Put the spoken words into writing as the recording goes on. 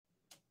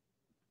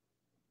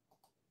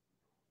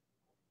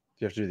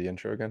you have to do the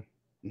intro again?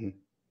 Mm-hmm.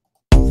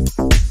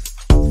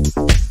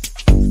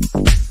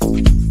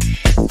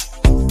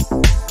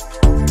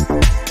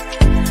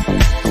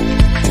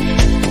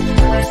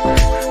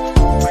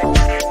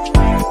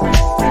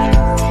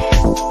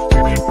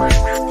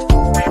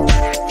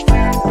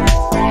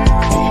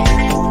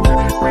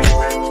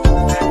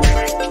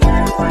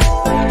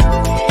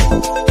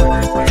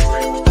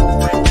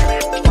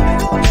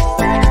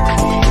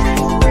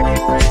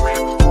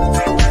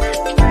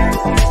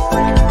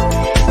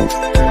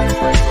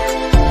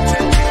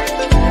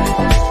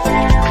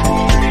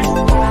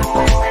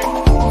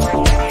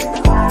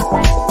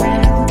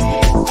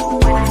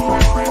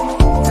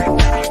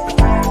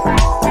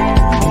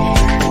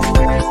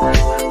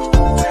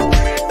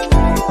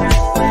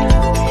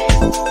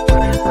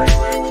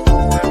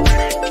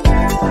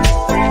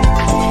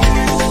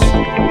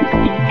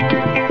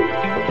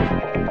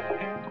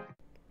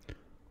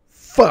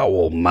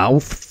 Foul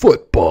mouth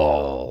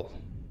football.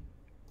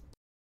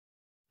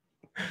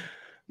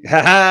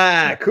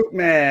 Ha Coop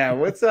man,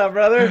 what's up,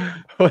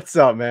 brother? What's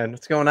up, man?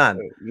 What's going on?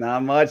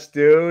 Not much,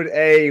 dude.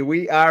 Hey,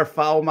 we are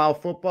Foul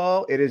Mouth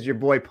Football. It is your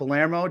boy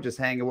Palermo, just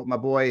hanging with my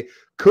boy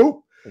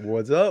Coop.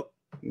 What's up?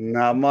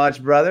 Not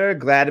much, brother.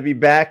 Glad to be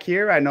back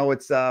here. I know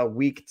it's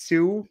week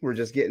 2. We're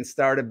just getting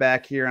started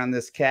back here on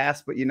this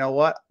cast, but you know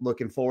what?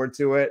 Looking forward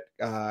to it.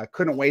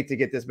 Couldn't wait to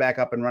get this back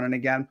up and running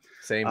again.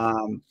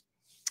 Same.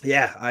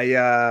 Yeah,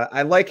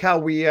 I like how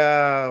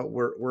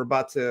we're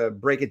about to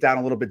break it down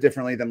a little bit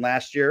differently than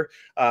last year.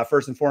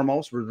 First and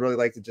foremost, we'd really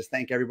like to just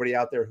thank everybody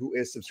out there who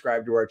is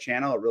subscribed to our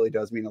channel. It really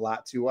does mean a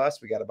lot to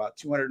us. We got about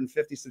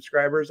 250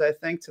 subscribers, I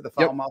think, to the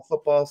Foul Mouth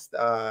Football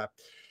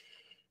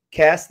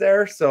cast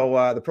there.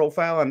 So the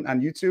profile on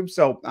YouTube.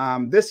 So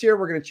this year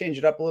we're going to change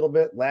it up a little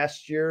bit.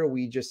 Last year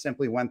we just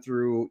simply went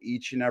through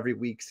each and every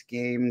week's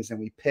games and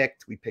we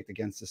picked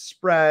against the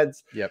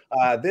spreads. Yep.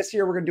 This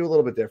year we're going to do a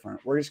little bit different.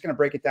 We're just going to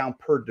break it down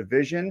per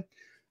division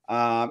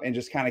and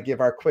just kind of give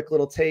our quick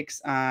little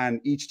takes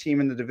on each team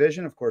in the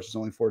division. Of course, there's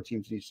only 4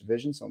 teams in each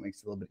division, so it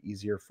makes it a little bit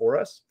easier for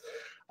us.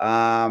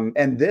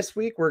 And this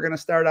week we're going to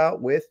start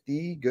out with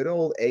the good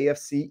old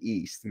AFC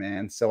East,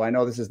 man. So I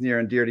know this is near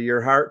and dear to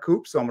your heart,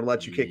 Coop. So I'm going to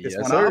let you kick this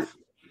one off.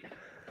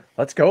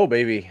 Let's go,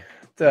 baby.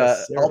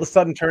 Yes, all of a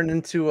sudden turned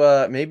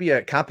into maybe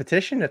a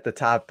competition at the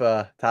top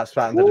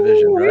spot in the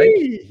division,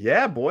 right?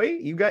 Yeah, boy.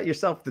 You got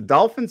yourself the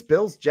Dolphins,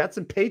 Bills, Jets,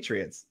 and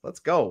Patriots. Let's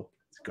go.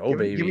 Let's go,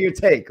 baby. Give me your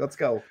take. Let's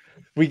go.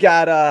 We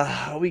got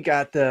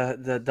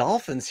the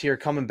Dolphins here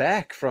coming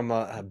back from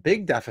a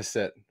big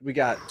deficit. We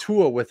got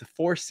Tua with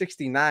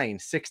 469,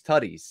 6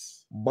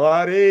 tutties.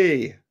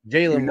 Buddy.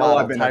 Jalen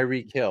Waddle,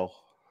 Tyreek Hill.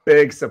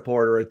 Big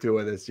supporter of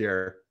Tua this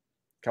year.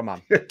 Come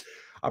on.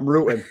 I'm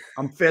rooting.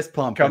 I'm fist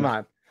pumping. Come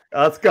on.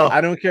 Let's go.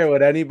 I don't care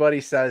what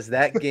anybody says.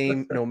 That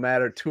game, no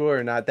matter Tua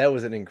or not, that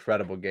was an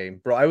incredible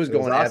game. Bro, I was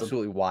going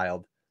absolutely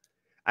wild.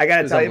 I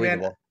got to tell you,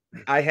 man.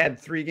 I had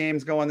 3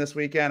 games going this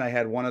weekend. I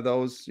had one of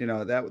those, you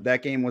know,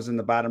 that game was in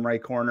the bottom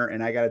right corner.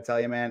 And I got to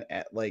tell you, man,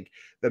 at like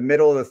the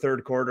middle of the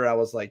 3rd quarter, I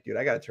was like, dude,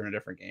 I got to turn a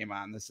different game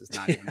on. This is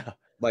not even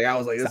like, I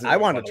was like, I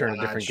want to turn a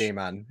different game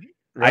on.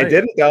 Right? I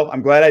didn't though.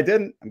 I'm glad I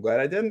didn't.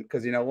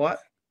 Because you know what?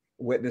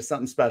 Witnessed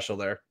something special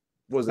there.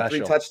 Was it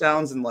 3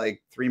 touchdowns in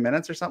like 3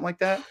 minutes or something like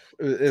that?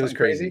 It was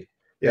crazy.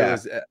 Yeah.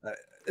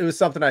 It was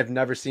something I've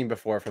never seen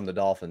before from the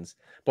Dolphins.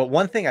 But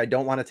one thing I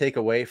don't want to take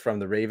away from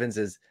the Ravens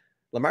is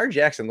Lamar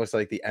Jackson looks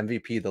like the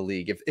MVP of the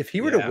league. If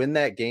he were to win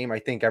that game, I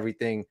think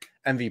everything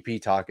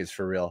MVP talk is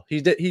for real.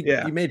 He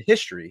made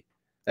history.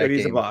 Dude,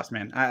 he's a boss,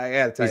 man. I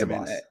gotta tell you,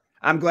 man.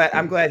 I'm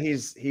glad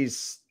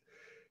he's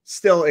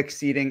still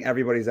exceeding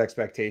everybody's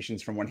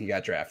expectations from when he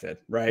got drafted.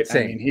 Right.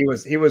 Same. I mean, he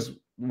was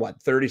what,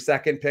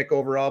 32nd pick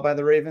overall by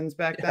the Ravens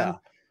back then.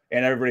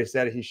 And everybody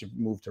said he should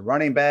move to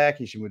running back.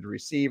 He should move to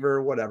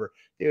receiver, whatever.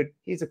 Dude,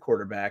 he's a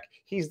quarterback.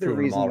 He's the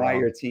reason why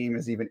your team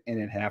is even in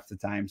it half the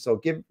time. So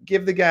give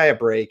the guy a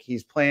break.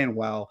 He's playing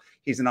well.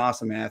 He's an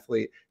awesome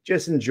athlete.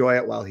 Just enjoy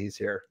it while he's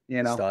here.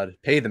 You know, stud.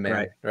 Pay the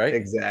man, right?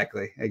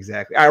 Exactly. All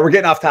right, we're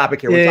getting off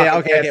topic here.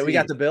 Okay. We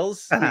got the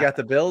Bills. We got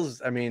the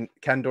Bills. I mean,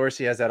 Ken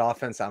Dorsey has that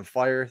offense on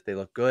fire. They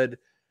look good.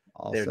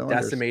 They're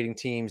decimating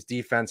teams.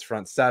 Defense,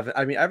 front 7.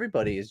 I mean,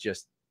 everybody is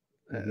just.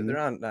 They're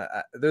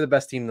the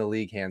best team in the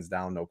league, hands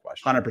down, no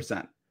question.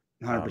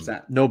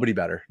 100%. Nobody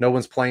better. No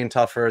one's playing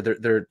tougher.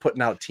 They're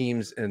putting out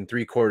teams in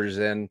 3 quarters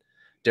in.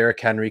 Derrick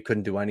Henry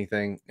couldn't do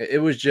anything.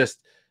 It was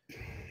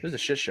a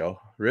shit show.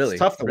 Really, it's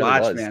tough to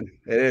watch, man.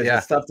 It is. Yeah.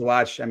 It's tough to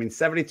watch. I mean,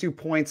 72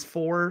 points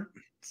for,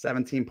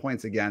 17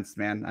 points against.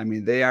 Man, I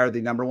mean, they are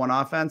the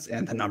 #1 offense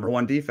and the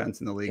 #1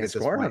 defense in the league. Can't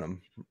score on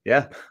them.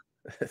 Yeah.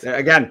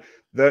 Again,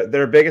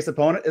 their biggest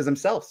opponent is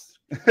themselves.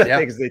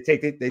 Because they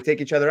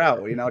take each other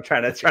out, you know,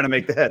 trying to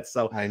make the hits.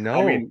 So I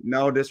know. I mean,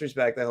 no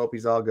disrespect. I hope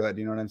he's all good.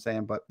 You know what I'm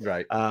saying? But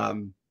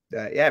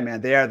yeah,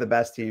 man, they are the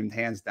best team,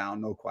 hands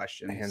down, no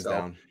question. Hands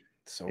down.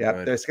 So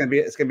yeah, it's gonna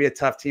be a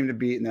tough team to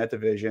beat in that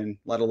division,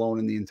 let alone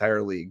in the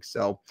entire league.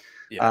 So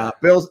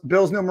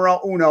Bills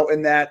numero uno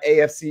in that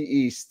AFC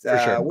East. For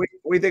sure. What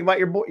do you think about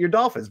your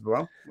Dolphins, bro?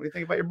 What do you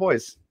think about your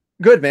boys?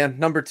 Good, man.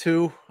 Number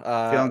 2,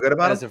 Feeling good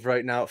about as him? of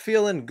right now,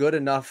 feeling good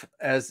enough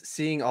as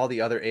seeing all the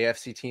other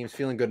AFC teams,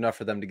 feeling good enough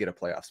for them to get a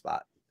playoff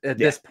spot at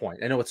Yeah. this point.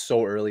 I know it's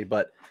so early,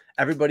 but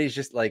everybody's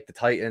just like the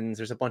Titans.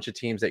 There's a bunch of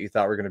teams that you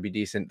thought were going to be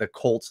decent. The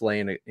Colts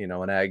laying,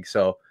 an egg.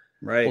 So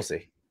we'll Right.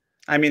 see.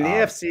 I mean, the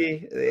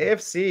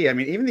AFC, I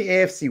mean, even the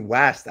AFC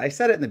West, I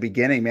said it in the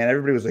beginning, man.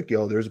 Everybody was like,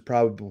 yo, there's a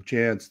probable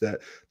chance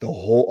that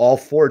all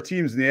 4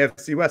 teams in the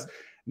AFC West.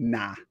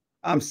 Nah,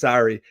 I'm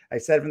sorry. I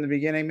said from the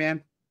beginning,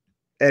 man,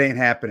 it ain't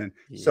happening.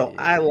 So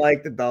I Yeah.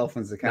 like the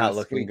Dolphins to kind Not of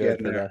looking squeak good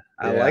in for there.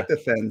 the, I like the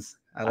Fins.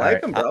 I All like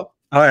right. them, bro.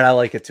 All right. I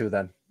like it too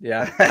then.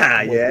 Yeah.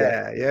 I'm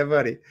with you. Yeah,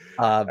 buddy.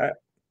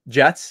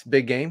 Jets,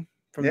 big game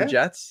from the Yeah.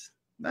 Jets.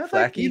 Like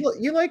Flaky.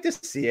 you like to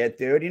see it,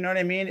 dude. You know what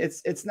I mean?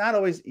 It's not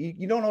always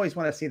you don't always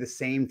want to see the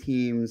same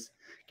teams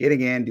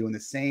getting in, doing the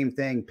same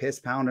thing, piss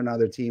pounding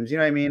other teams. You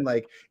know what I mean?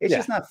 Like it's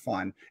just not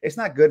fun. It's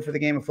not good for the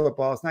game of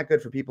football. It's not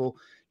good for people,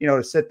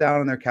 to sit down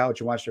on their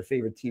couch and watch their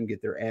favorite team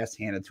get their ass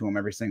handed to them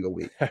every single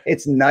week.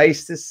 It's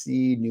nice to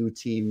see new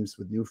teams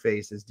with new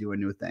faces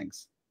doing new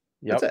things.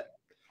 Yep. That's it.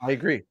 I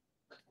agree.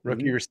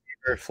 Rookie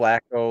receiver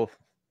Flacco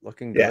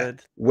looking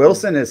good.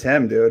 Wilson is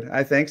him, dude.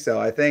 I think so.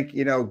 I think,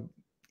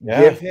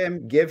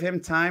 give him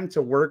time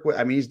to work with.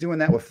 I mean, he's doing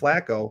that with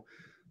Flacco.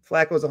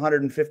 Flacco's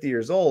 150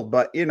 years old,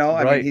 but I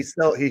mean,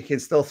 he can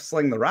still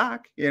sling the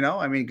rock.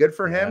 I mean, good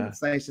for him.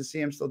 It's nice to see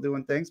him still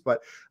doing things.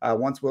 But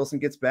once Wilson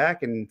gets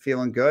back and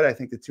feeling good, I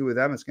think the two of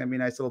them, it's going to be a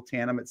nice little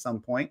tandem at some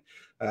point.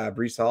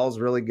 Breece Hall is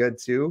really good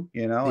too.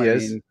 I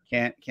mean,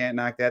 can't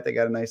knock that. They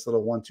got a nice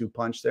little 1-2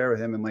 punch there with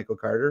him and Michael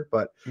Carter.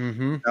 But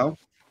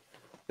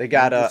they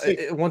got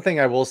one thing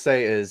I will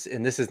say is,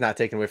 and this is not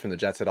taken away from the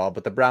Jets at all,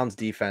 but the Browns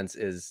defense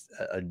is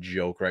a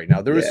joke right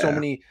now. There was so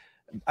many.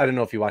 I don't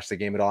know if you watched the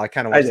game at all. I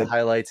kind of watched the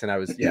highlights and I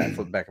was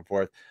flipping back and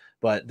forth,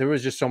 but there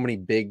was just so many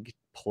big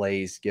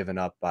plays given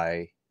up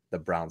by the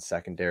Browns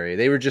secondary.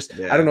 They were just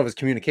I don't know if it's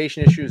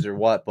communication issues or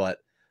what, but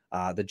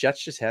the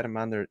Jets just had them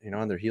on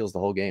their heels the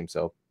whole game.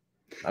 So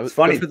I was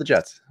funny for the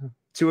Jets.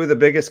 2 of the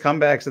biggest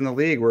comebacks in the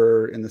league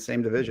were in the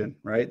same division,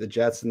 right? The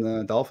Jets and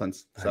the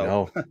Dolphins.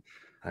 So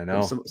I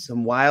know.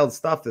 Some wild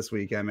stuff this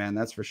weekend, man.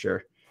 That's for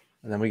sure.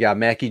 And then we got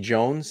Mackie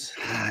Jones.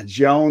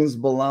 Jones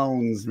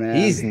Belones, man.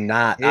 He's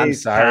not. I'm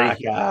sorry.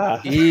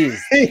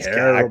 He's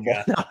terrible.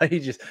 No,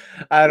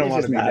 I don't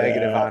want to be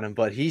negative on him,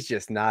 but he's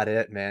just not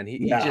it, man.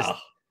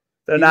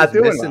 They're not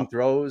doing missing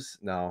throws.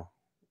 No.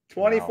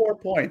 24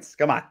 points.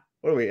 Come on.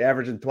 What are we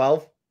averaging?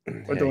 12?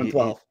 We're doing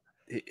 12.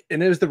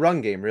 And it was the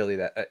run game, really,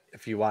 that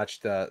if you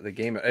watched the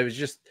game, it was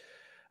just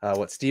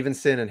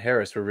Stevenson and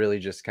Harris were really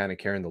just kind of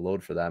carrying the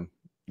load for them.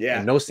 Yeah.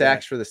 And no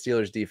sacks for the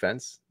Steelers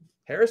defense.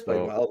 Harris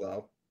played well,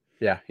 though.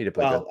 Yeah, he did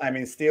play good. I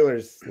mean,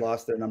 Steelers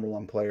lost their number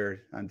 1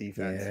 player on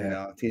defense.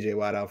 TJ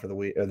Watt out for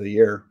the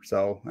year.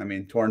 So, I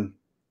mean, torn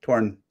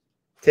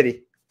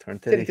titty. Torn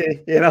titty.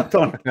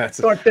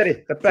 Torn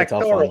titty. The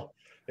pectoral.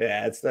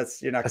 Yeah,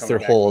 you're not coming their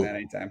back from that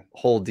anytime.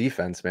 Whole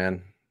defense,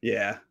 man.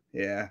 Yeah.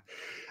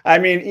 I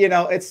mean,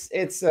 it's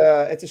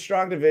a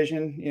strong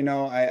division.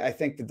 I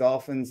think the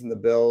Dolphins and the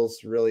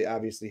Bills really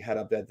obviously head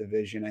up that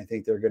division. I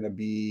think they're going to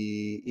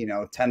be,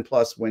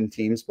 10+ win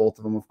teams, both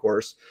of them, of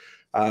course.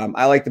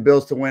 I like the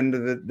Bills to win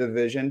the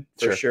division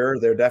for sure.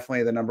 They're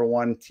definitely the number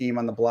 1 team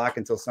on the block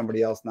until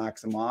somebody else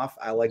knocks them off.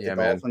 I like the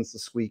Dolphins to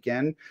squeak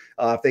in.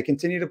 If they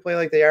continue to play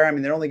like they are, I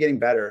mean, they're only getting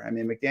better. I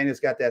mean, McDaniel's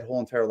got that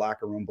whole entire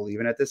locker room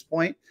believing at this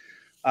point.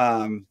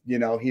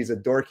 He's a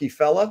dorky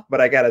fella,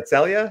 but I got to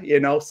tell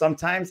you,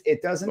 sometimes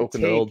it doesn't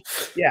take,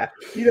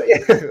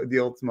 the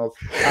old smoke.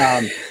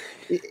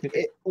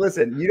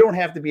 Listen, you don't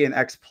have to be an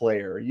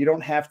ex-player. You don't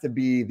have to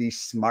be the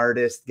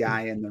smartest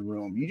guy in the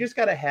room. You just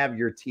got to have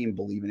your team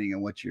believing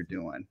in what you're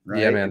doing,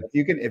 right? Yeah, man.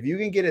 If you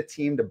can get a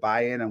team to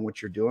buy in on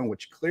what you're doing,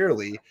 which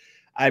clearly,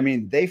 I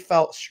mean, they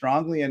felt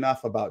strongly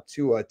enough about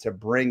Tua to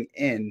bring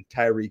in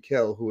Tyreek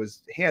Hill, who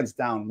is hands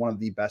down one of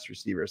the best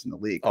receivers in the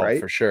league,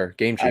 right? For sure.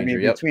 Game changer.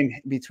 I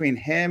mean, between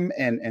him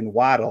and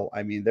Waddle,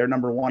 I mean, they're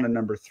number 1 and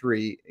number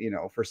 3,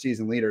 for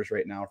season leaders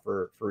right now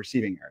for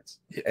receiving yards.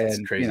 It's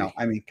crazy.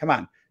 I mean, come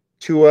on.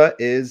 Tua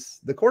is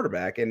the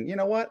quarterback, and you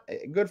know what?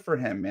 Good for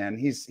him, man.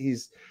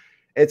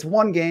 It's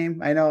one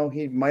game. I know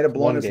he might have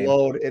blown his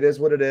load. It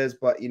is what it is,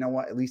 but you know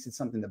what? At least it's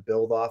something to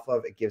build off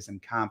of. It gives him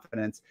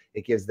confidence.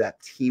 It gives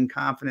that team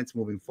confidence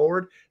moving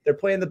forward. They're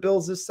playing the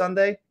Bills this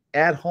Sunday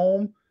at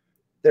home.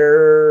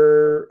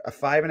 They're a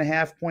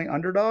 5.5 point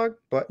underdog,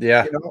 but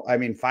I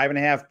mean,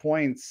 5.5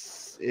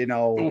 points,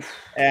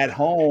 at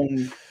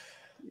home,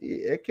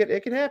 it could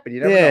happen. You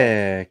never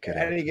know. It could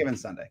happen. Any given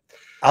Sunday.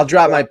 I'll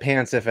drop my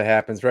pants if it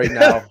happens. Right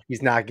now,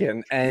 he's not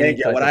getting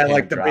any. But I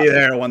like to be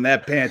there when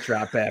that pant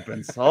drop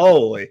happens.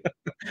 Holy,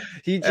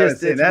 he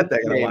just did that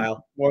thing in a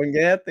while. One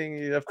thing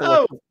you have to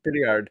look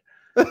pretty hard.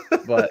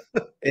 But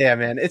yeah,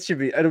 man,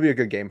 it'll be a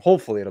good game.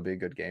 Hopefully, it'll be a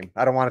good game.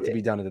 I don't want it to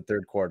be done in the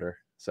third quarter.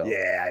 So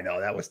yeah, I know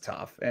that was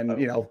tough. And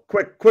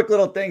quick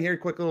little thing here,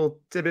 quick little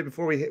tidbit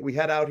before we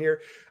head out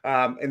here.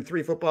 In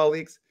 3 football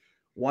leagues,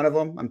 One of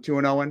them I'm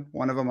 2-0 in,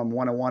 one of them I'm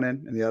 1-1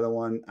 in, and the other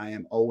one I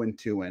am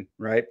 0-2 in,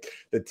 right?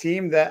 The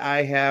team that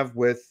I have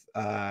with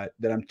that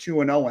I'm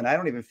 2-0 in, I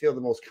don't even feel the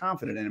most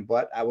confident in,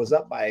 but I was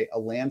up by a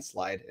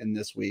landslide in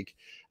this week.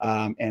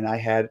 And I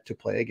had to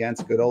play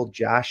against good old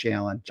Joshua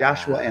Allen,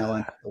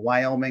 the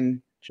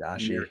Wyoming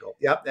Miracle.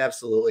 Yep,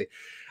 absolutely.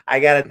 I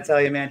got to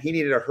tell you, man, he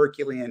needed a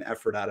Herculean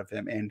effort out of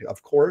him. And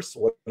of course,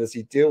 what does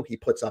he do? He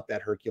puts up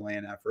that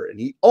Herculean effort, and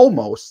he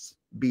almost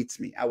beats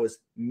me. I was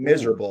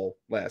miserable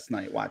last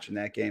night watching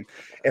that game.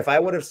 If I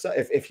would have,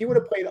 if he would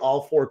have played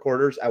all 4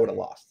 quarters, I would have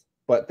lost.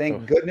 But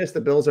thank goodness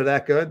the Bills are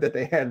that good that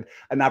they had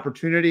an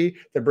opportunity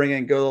to bring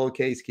in good old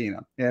Case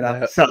Keenum. You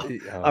know, so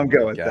I'm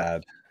good with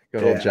that.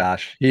 Good old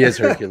Josh. He is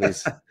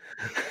Hercules.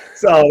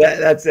 So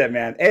that's it,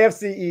 man.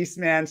 AFC East,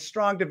 man.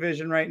 Strong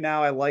division right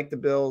now. I like the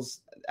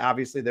Bills.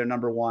 Obviously, they're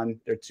number 1.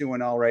 They're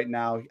 2-0 right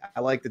now. I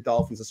like the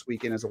Dolphins this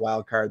weekend as a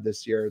wild card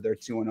this year. They're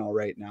 2-0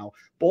 right now.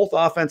 Both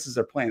offenses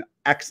are playing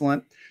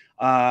excellent.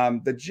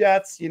 The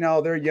Jets, you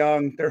know, they're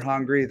young. They're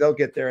hungry. They'll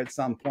get there at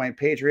some point.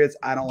 Patriots,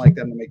 I don't like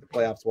them to make the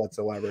playoffs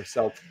whatsoever.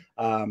 So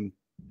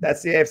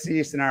that's the AFC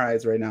East in our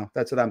eyes right now.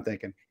 That's what I'm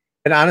thinking.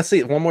 And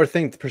honestly, one more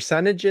thing, the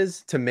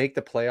percentages to make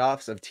the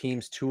playoffs of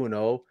teams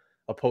 2-0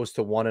 opposed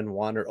to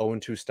 1-1 or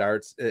 0-2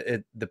 starts,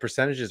 the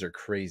percentages are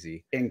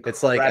crazy. Incredible.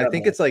 It's like, I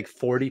think it's like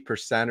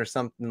 40% or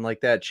something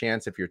like that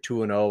chance if you're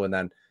 2-0, and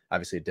then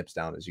obviously it dips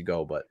down as you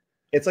go, but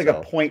it's like a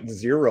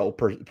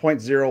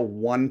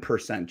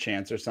 0.01%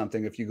 chance or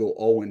something if you go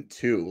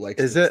 0-2. Like,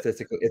 is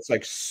statistically, it's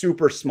like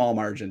super small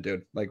margin,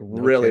 dude. Like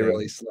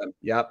really slim.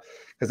 Yep.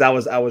 Because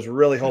I was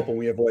really hoping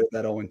we avoided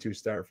that 0-2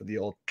 start for the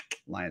old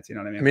Lions. You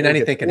know what I mean? I mean,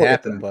 anything can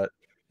happen, but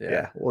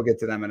yeah, we'll get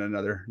to them in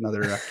another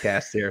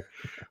cast here.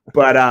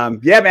 But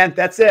yeah, man,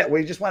 that's it.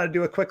 We just want to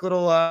do a quick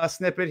little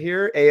snippet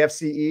here.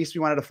 AFC East,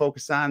 we wanted to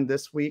focus on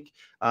this week.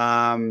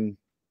 Yeah,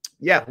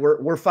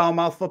 we're foul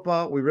mouth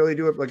football. We really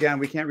do it. Again,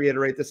 we can't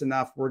reiterate this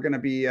enough. We're gonna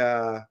be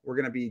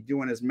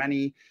doing as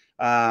many.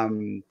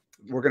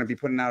 We're going to be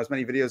putting out as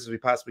many videos as we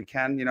possibly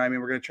can. You know, I mean,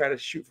 we're going to try to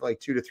shoot for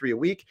like 2 to 3 a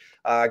week.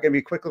 Going to be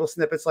quick little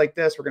snippets like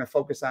this. We're going to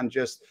focus on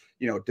just,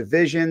 you know,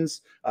 divisions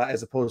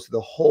as opposed to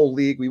the whole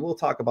league. We will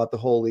talk about the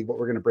whole league, but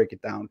we're going to break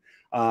it down.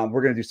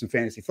 We're going to do some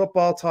fantasy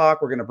football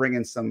talk. We're going to bring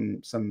in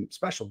some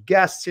special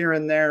guests here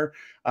and there.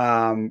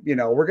 You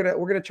know, we're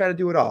going to try to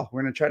do it all.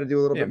 We're going to try to do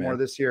a little bit more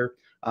this year.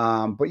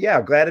 But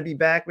yeah, glad to be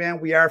back, man.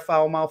 We are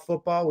Foul Mouth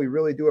Football. We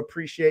really do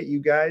appreciate you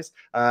guys.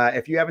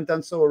 If you haven't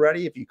done so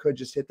already, if you could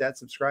just hit that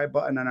subscribe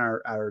button on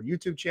our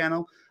YouTube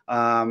channel.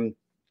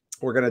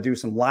 We're going to do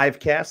some live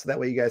casts. So that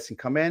way you guys can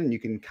come in and you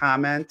can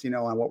comment, you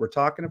know, on what we're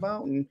talking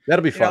about. And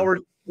that'll be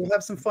fun. We'll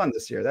have some fun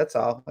this year. That's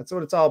all. That's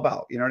what it's all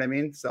about. You know what I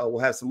mean? So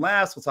we'll have some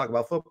laughs. We'll talk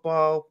about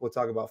football. We'll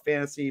talk about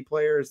fantasy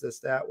players, this,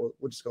 that. We'll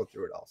just go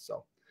through it all.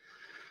 So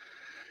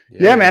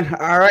yeah, man.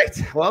 All right.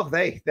 Well,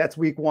 that's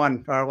week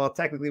 1. Well,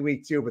 technically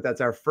week 2, but that's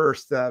our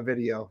first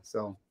video.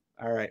 So,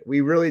 all right.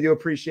 We really do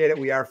appreciate it.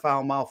 We are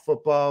Foul Mouth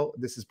Football.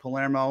 This is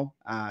Palermo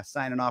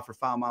signing off for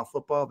Foul Mouth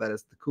Football. That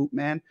is the Coop,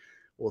 man.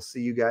 We'll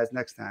see you guys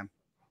next time.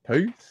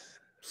 Peace.